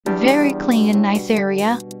Very clean and nice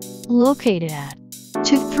area. Located at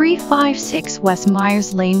 2356 West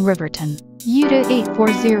Myers Lane, Riverton, Utah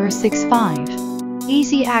 84065.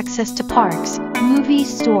 Easy access to parks, movie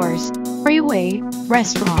stores, freeway,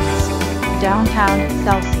 restaurants. Downtown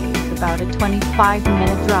Chelsea is about a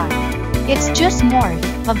 25-minute drive. It's just north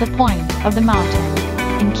of the point of the mountain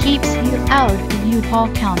and keeps you out of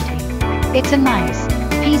Utah County. It's a nice,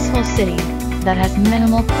 peaceful city that has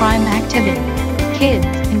minimal crime activity. Kids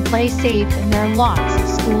can play safe and there are lots of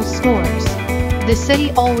school stores. The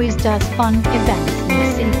city always does fun events in the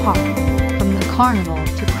city park, from the carnival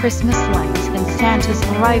to Christmas lights and Santa's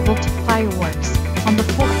arrival to fireworks on the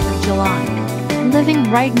 4th of July. Living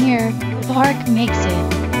right near the park makes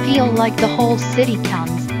it feel like the whole city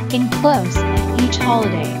comes in close each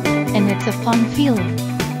holiday, and it's a fun feeling.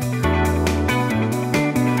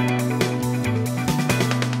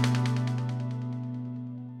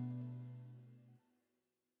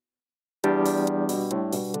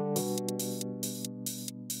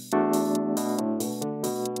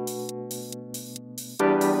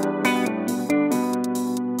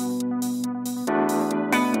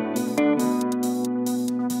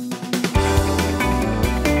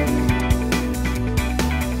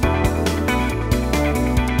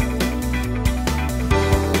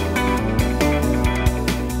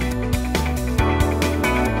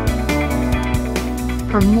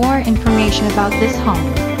 For more information about this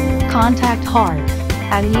home, contact Harv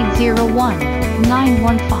at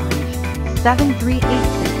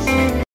 801-915-7386.